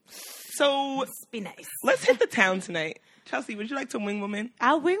 So be nice. let's hit the town tonight. Chelsea, would you like to wing woman?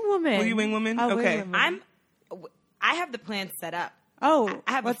 I'll wing woman. Will you wing woman? I'll Okay. wing woman. I have the plan set up. Oh,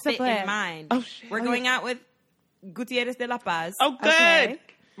 I have what's a the fit plan? in mind. Oh, shit. We're going out with Gutierrez de La Paz. Oh, good. Okay.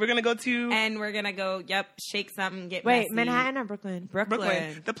 We're going to go to And we're going to go, shake something, get Wait, messy. Manhattan or Brooklyn?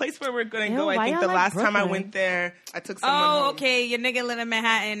 Brooklyn. The place where we're going to Ew, go, I why think y'all the like last time I Brooklyn? went there, I took someone Oh, home. okay. Your nigga live in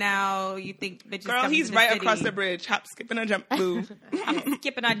Manhattan now. You think bitches Girl, come he's to right city. across the bridge. Hop, skip, and a jump, boo. I'm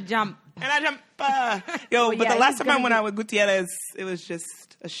skipping a jump. And I jump. Yo, but yeah, the last he's time I gonna went be- out with Gutierrez, it was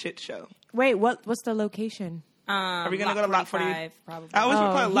just a shit show. Wait, what's the location? Are we going to go to Lot 40? 45, probably. I always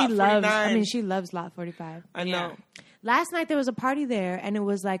recall Lot 49. loves. I mean, she loves Lot 45. I know. Yeah. Last night there was a party there, and it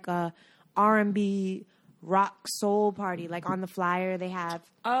was like a R&B rock soul party. Like on the flyer, they have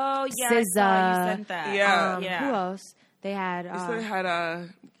Oh, yeah. I SZA. saw you sent that. Yeah. Yeah. who else? They had So they had I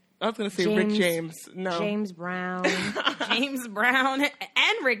was going to say Rick James. No. James Brown, James Brown and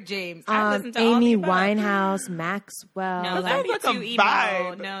Rick James. I listened to all Amy the above. Winehouse, Maxwell. No, That that'd be sounds like too a emo.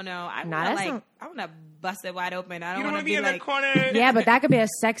 vibe. No. I Nah, want that's to not- I want to bust it wide open. I You don't don't want want to to be be in like, the corner. yeah, but that could be a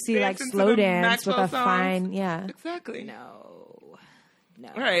sexy like Dancing to slow the dance with Maxwell a songs. fine, yeah. Exactly. no.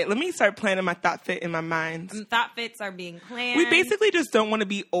 All right, let me start planning my thought fit in my mind. Thought fits are being planned. We basically just don't want to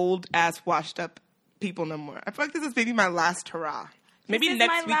be old ass washed up people no more. I feel like this is maybe my last hurrah. Maybe This is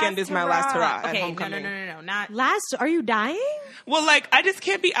next my weekend last is my last hurrah at Okay, homecoming. no. Not Last, are you dying? Well, like I just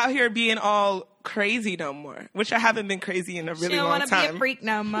can't be out here being all crazy no more. Which I haven't been crazy in a really she don't long want to be time. a freak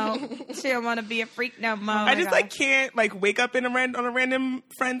no more. She don't want to be a freak no more. I just like can't like wake up in on a random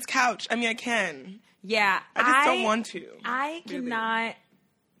friend's couch. I mean, I can. Yeah, I just don't want to. I really. cannot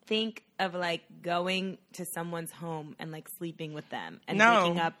think of like going to someone's home and like sleeping with them and No.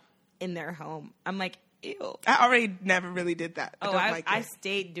 waking up in their home. I'm like, ew. I already never really did that. I Oh, don't I like it.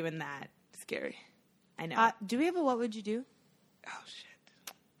 stayed doing that. Scary. I know. Do we have a what would you do? Oh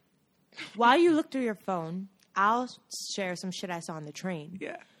shit. While you look through your phone, I'll share some shit I saw on the train.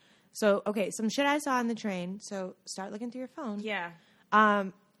 Yeah. So, okay, some shit I saw on the train. So, start looking through your phone. yeah.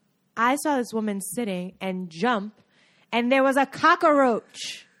 I saw this woman sitting and jump, and there was a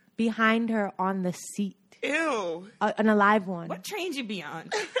cockroach behind her on the seat, Ew. an alive one. What trains you be on?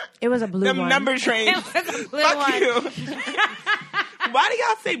 It was a blue Them one. number trains. It was a blue Fuck one. you. Why do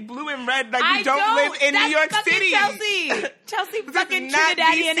y'all say blue and red like you I don't live in That's New York fucking City? Chelsea. Chelsea fucking not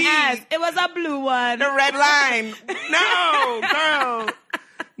Trinidadian DC. ass. It was a blue one. The red line. No, girl.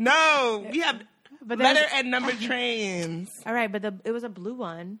 No. We have but there Letter was, and number trains. all right, but it was a blue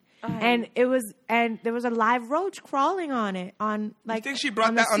one, Oh. and there was a live roach crawling on it. On like, You think she brought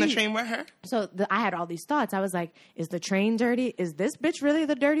the that on the seat. train with her? So I had all these thoughts. I was like, is the train dirty? Is this bitch really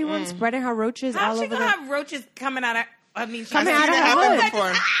the dirty one spreading her roaches How's all she over gonna the? have roaches coming out of? I mean, Coming I've out seen of it her happen hood.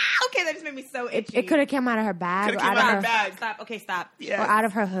 before. Okay, that just made me so itchy. It could have come out of her bag Could've or came out of out her her bag. Stop. Okay, stop. Yeah. or out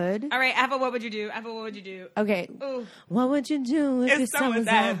of her hood. All right, Ava, what would you do? Ava, what would you do? Okay. Ooh. What would you do if If your someone's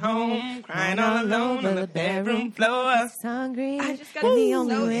at home, crying all alone on the bedroom floor. He's hungry. I just got and the so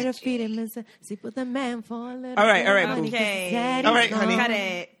only way to itchy. feed him is to sleep with a man for a little. All right, bit all of right, money, boo. 'cause Okay. his daddy's All right, honey. gone. Cut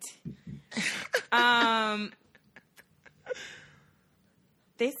it.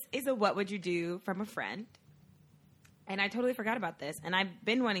 This is a what would you do from a friend. And I totally forgot about this. And I've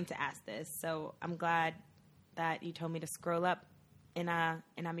been wanting to ask this. So I'm glad that you told me to scroll up in a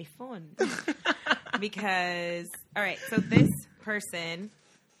mi phone. Because, all right, so this person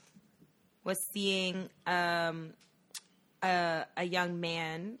was seeing a young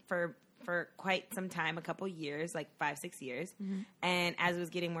man for quite some time, a couple years, like 5-6 years. And as it was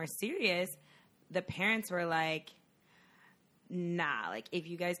getting more serious, the parents were like, nah, like if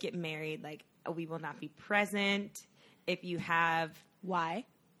you guys get married, like we will not be present. If you have, Why?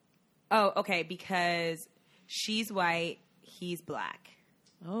 oh, okay, because she's white, he's black.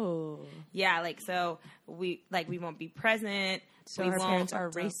 Oh. Yeah, like so we won't be present. So we her won't- parents are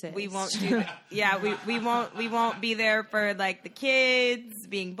racist. We won't do. Yeah, we won't be there for like the kids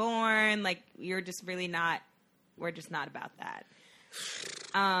being born. Like you're just really not. We're just not about that.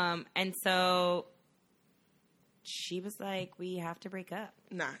 And so she was like, "We have to break up."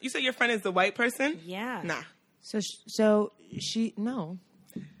 Nah. You said your friend is the white person? Yeah. Nah. So she no.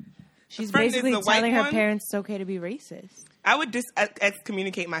 She's friend is basically the white telling her one? parents it's okay to be racist. I would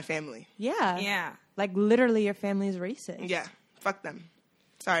excommunicate my family. Yeah. Yeah. Like literally your family is racist. Yeah. Fuck them.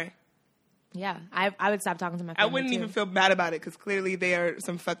 Sorry. Yeah. I would stop talking to my I family. wouldn't too. even feel bad about it because clearly they are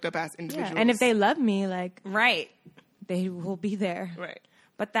some fucked up ass Yeah. individuals. And if they love me, like Right. they will be there. Right.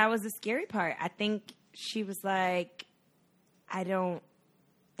 But that was the scary part. I think she was like, I don't.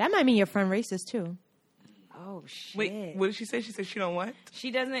 That might mean your friend racist too. Oh shit. Wait, what did she say? She said she don't what? She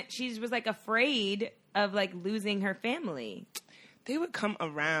doesn't. She was like afraid of like losing her family. They would come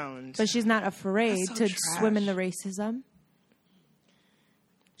around. But she's not afraid That's so to swim in the trash. racism.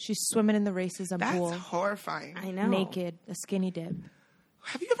 She's swimming in the racism That's pool. horrifying. I know. Naked, a skinny dip.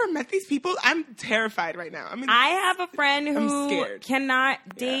 Have you ever met these people? I'm terrified right now. I mean, I have a friend who scared.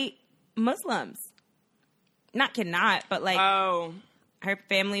 cannot date Muslims. Not cannot, but like oh, her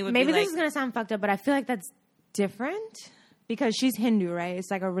family would Maybe be this like, is gonna sound fucked up, but I feel like that's different because she's Hindu, right? It's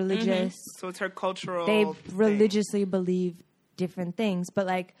like a religious. so it's her cultural. They thing. religiously believe different things, but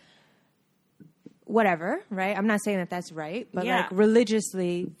like whatever, right? I'm not saying that that's right, but Yeah. like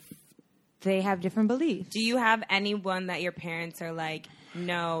religiously, they have different beliefs. do you have anyone that your parents are like,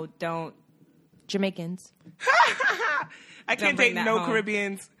 no, don't? Jamaicans. I can't bring date that no home.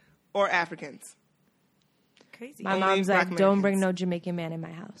 Caribbeans or Africans. Crazy. My Only mom's Black like, don't bring Americans. no Jamaican man in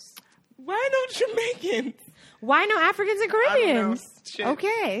my house. Why no Jamaicans? Why no Africans and I don't know. Caribbeans? Shit.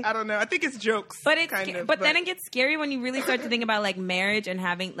 Okay. I don't know. I think it's jokes. But it's kind of, but then it gets scary when you really start to think about like marriage and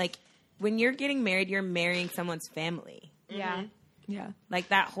having like when you're getting married, you're marrying someone's family. Yeah. Yeah. Like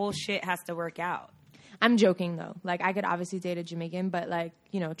that whole shit has to work out. I'm joking though. Like I could obviously date a Jamaican, but like,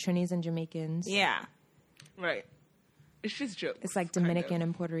 you know, Trinis and Jamaicans. Yeah. right. It's just jokes. It's like kind of. Dominican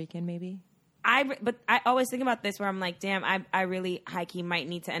and Puerto Rican maybe. But I always think about this where I'm like, damn, I really high key might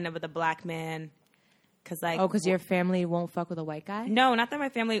need to end up with a black man. Cause like, Oh, because your family won't fuck with a white guy? no, not that my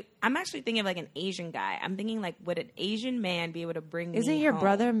family. I'm actually thinking of like an Asian guy. I'm thinking like, would an Asian man be able to bring Isn't me your home?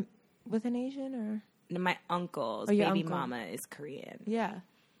 brother with an Asian or? No, my uncle's Oh, your baby uncle. mama is Korean. Yeah.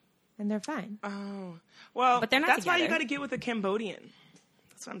 And they're fine. Oh. Well, But they're not that's why you together. got to get with a Cambodian.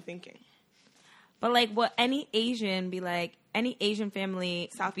 That's what I'm thinking. But like, what any Asian family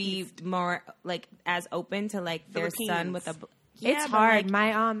Southeast. be more like as open to like their son Philippines. with a. It's but, hard.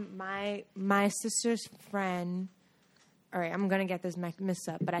 like, My sister's friend. All right, I'm gonna get this mixed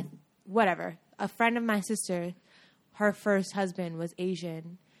up, but whatever. A friend of my sister, her first husband was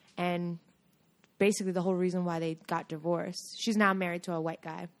Asian, and basically the whole reason why they got divorced. She's now married to a white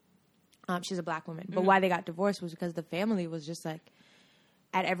guy. She's a black woman, but why they got divorced was because the family was just like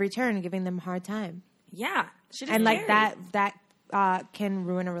at every turn giving them a hard time, yeah, shit is and like scary. that can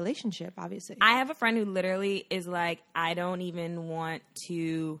ruin a relationship. Obviously, I have a friend who literally is like, I don't even want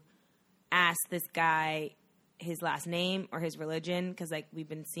to ask this guy his last name or his religion because like we've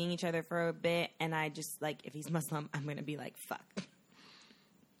been seeing each other for a bit, and I just like if he's Muslim, I'm gonna be like, fuck.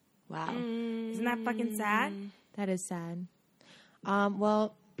 wow. Isn't that fucking sad? That is sad.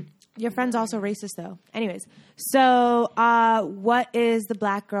 Well, Your friend's also racist, though. Anyways, so what is the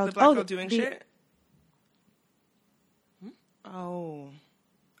black girl? The black girl doing shit? Oh,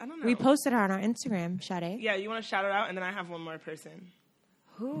 I don't know. We posted her on our Instagram, Sade. Yeah, you want to shout her out, and then I have one more person.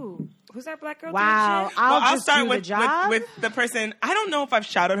 Who's that black girl? Wow, doing shit? I'll start do with, the job. with the person. I don't know if I've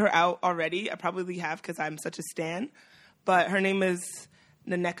shouted her out already. I probably have because I'm such a stan. But her name is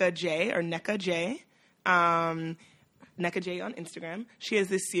Nneka J or Nneka J. Nneka J on Instagram. She has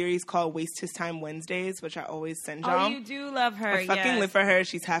this series called Waste His Time Wednesdays, which I always send y'all. Oh, you do love her. I fucking live for her.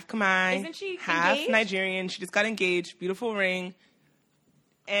 She's half Khmer. Isn't she half engaged? Nigerian. She just got engaged. Beautiful ring.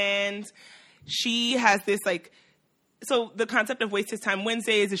 And she has this like, so the concept of Waste His Time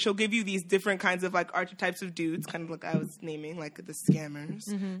Wednesdays is she'll give you these different kinds of like archetypes of dudes, kind of like I was naming, like the scammers.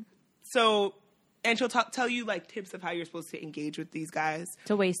 Mm-hmm. So, and she'll tell you like tips of how you're supposed to engage with these guys.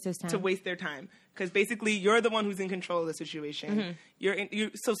 To waste his time. To waste their time. Because basically you're the one who's in control of the situation. Mm-hmm.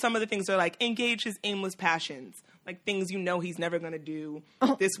 So some of the things are like engage his aimless passions. Like things you know he's never going to do.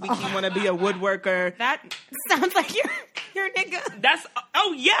 This week he want to be a woodworker. That sounds like your nigga. That's,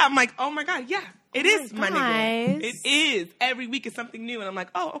 oh yeah. I'm like, oh my God, yeah. It is my guys. nigga. It is. Every week is something new. And I'm like,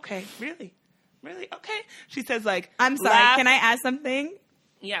 oh, okay. Really? Okay. She says like, I'm sorry. laugh. Can I ask something?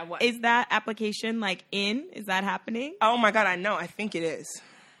 Yeah, what? Is that application like in? Is that happening? Oh my God, I know. I think it is.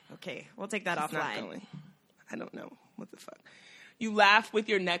 Okay, we'll take that It's not offline. going. I don't know. What the fuck? You laugh with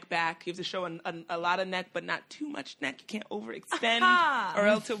your neck back. You have to show a lot of neck, but not too much neck. You can't overextend, or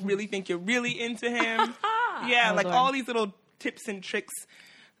else he'll really think you're really into him. Yeah, Oh, like Lord. all these little tips and tricks,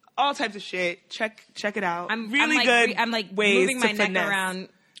 all types of shit. Check it out. I'm really like, good. I'm like ways moving my to neck finesse, around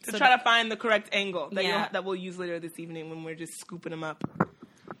to so try that- to find the correct angle that Yeah. that we'll use later this evening when we're just scooping them up.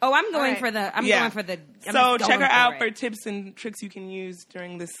 Oh, I'm going right. for the. I'm Yeah. going for the. I'm So just check her going out it. for tips and tricks you can use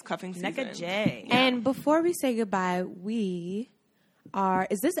during this cuffing season. Nneka J. And before we say goodbye,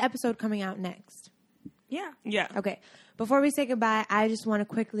 is this episode coming out next? Yeah. Yeah. Okay. Before we say goodbye, I just want to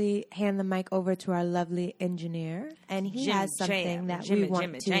quickly hand the mic over to our lovely engineer. And he Jim has something Jam. that Jimmy, we want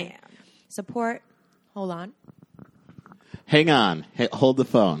Jimmy to Jam. support. Hold on. Hang on. Hey, hold the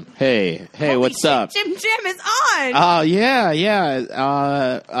phone. Hey, Holy what's shit, up? Jim Jam is on. Oh, yeah.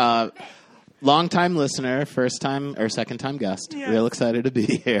 Long time listener, first time or second time guest. Yeah. Real excited to be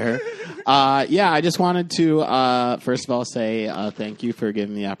here. I just wanted to, first of all, say thank you for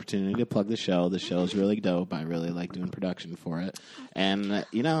giving me the opportunity to plug the show. The show is really dope. I really like doing production for it. And,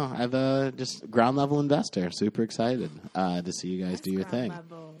 I'm a just ground level investor. Super excited to see you guys do your thing.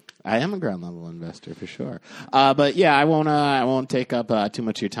 I am a ground level investor for sure. But yeah, I won't take up too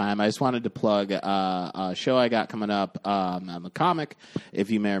much of your time. I just wanted to plug a show I got coming up. I'm a comic,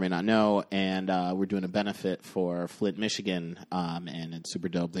 if you may or may not know, and we're doing a benefit for Flint, Michigan, and it's super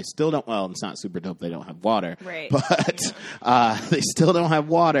dope. They still don't. Well, it's not super dope. They don't have water, Right. But they still don't have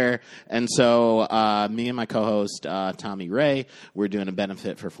water, and so me and my co-host Tommy Ray, we're doing a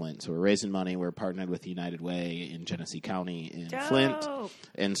benefit for Flint. So we're raising money. We're partnered with United Way in Genesee County in Flint, Dope.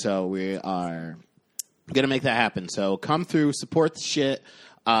 and so we are going to make that happen. So come through, support the shit.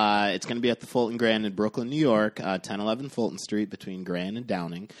 It's going to be at the Fulton Grand in Brooklyn, New York, 1011 Fulton Street between Grand and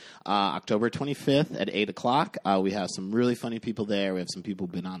Downing. October 25th at 8 o'clock. We have some really funny people there. We have some people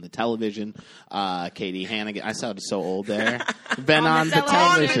who've been on the television. Katie Hannigan. I sounded so old there. Been on the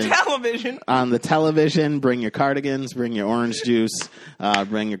television. On the television. Bring your cardigans. Bring your orange juice.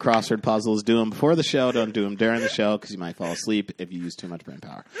 Bring your crossword puzzles. Do them before the show. Don't do them during the show because you might fall asleep if you use too much brain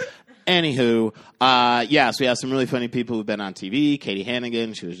power. Anywho, so we have some really funny people who've been on TV. Katie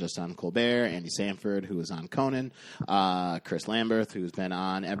Hannigan, she was just on Colbert. Andy Sanford, who was on Conan. Chris Lambert, who's been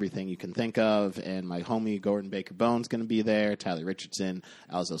on everything you can think of. And my homie Gordon Baker Bone's going to be there. Tyler Richardson,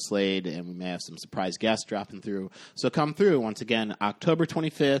 Alzo Slade, and we may have some surprise guests dropping through. So come through. Once again, October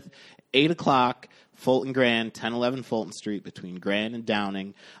 25th, 8 o'clock. Fulton Grand, 1011 Fulton Street between Grand and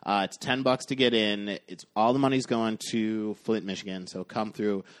Downing. It's $10 to get in. It's all the money's going to Flint, Michigan. So come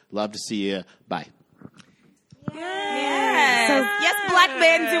through. Love to see you. Bye. Yes. Yes, black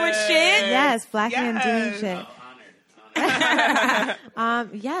man doing shit. Yes, black man doing Yes.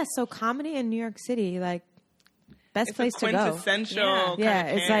 shit. So comedy in New York City, like, best It's place a to go. quintessential. Yeah, kind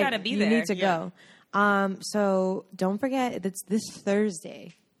of it's thing. like gotta be you there. need to go. So don't forget, it's this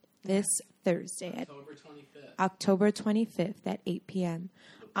Thursday. This Thursday at October 25th at 8 p.m.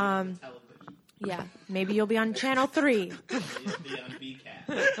 Yeah, maybe you'll be on Channel 3. Beacon,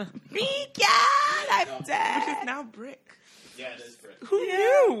 I'm Which dead. is now Brick. Yeah, it is great. Who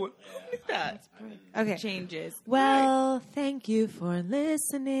knew? Who knew that? Okay. Changes. Well, thank you for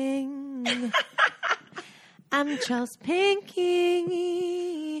listening. I'm Charles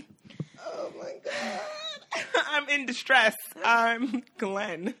Pinky. Oh my God. I'm in distress. I'm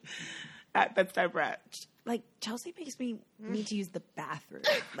Glenn at Bedside Brat. Like, Chelsea makes me need to use the bathroom.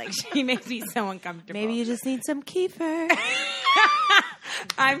 Like, she makes me so uncomfortable. Maybe you just need some kefir.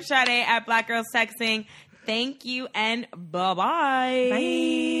 I'm Sade at Black Girls Texting. Thank you and bye-bye.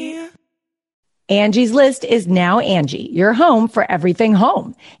 Bye. Angie's List is now Angie, your home for everything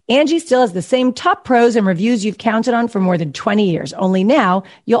home. Angie still has the same top pros and reviews you've counted on for more than 20 years. Only now,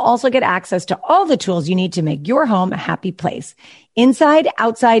 you'll also get access to all the tools you need to make your home a happy place. Inside,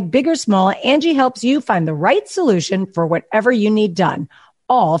 outside, big or small, Angie helps you find the right solution for whatever you need done,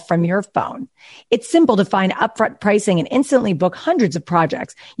 all from your phone. It's simple to find upfront pricing and instantly book hundreds of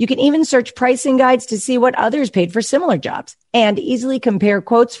projects. You can even search pricing guides to see what others paid for similar jobs and easily compare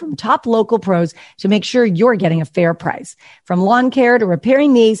quotes from top local pros to make sure you're getting a fair price. From lawn care to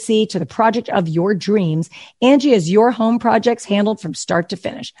repairing the AC to the project of your dreams, Angie has your home projects handled from start to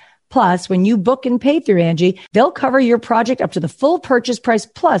finish. Plus, when you book and pay through Angie, they'll cover your project up to the full purchase price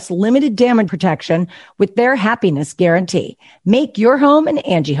plus limited damage protection with their happiness guarantee. Make your home an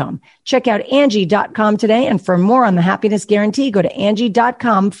Angie home. Check out Angie.com today. And for more on the happiness guarantee, go to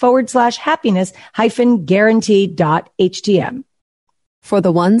Angie.com/happiness-guarantee.htm. For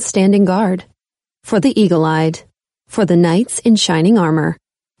the ones standing guard, for the eagle-eyed, for the knights in shining armor,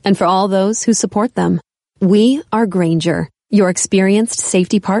 and for all those who support them, we are Grainger, your experienced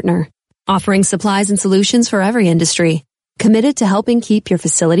safety partner, offering supplies and solutions for every industry, committed to helping keep your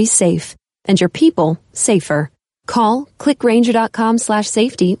facilities safe and your people safer. Call, click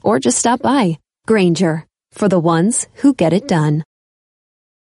Grainger.com/safety, or just stop by. Grainger, for the ones who get it done.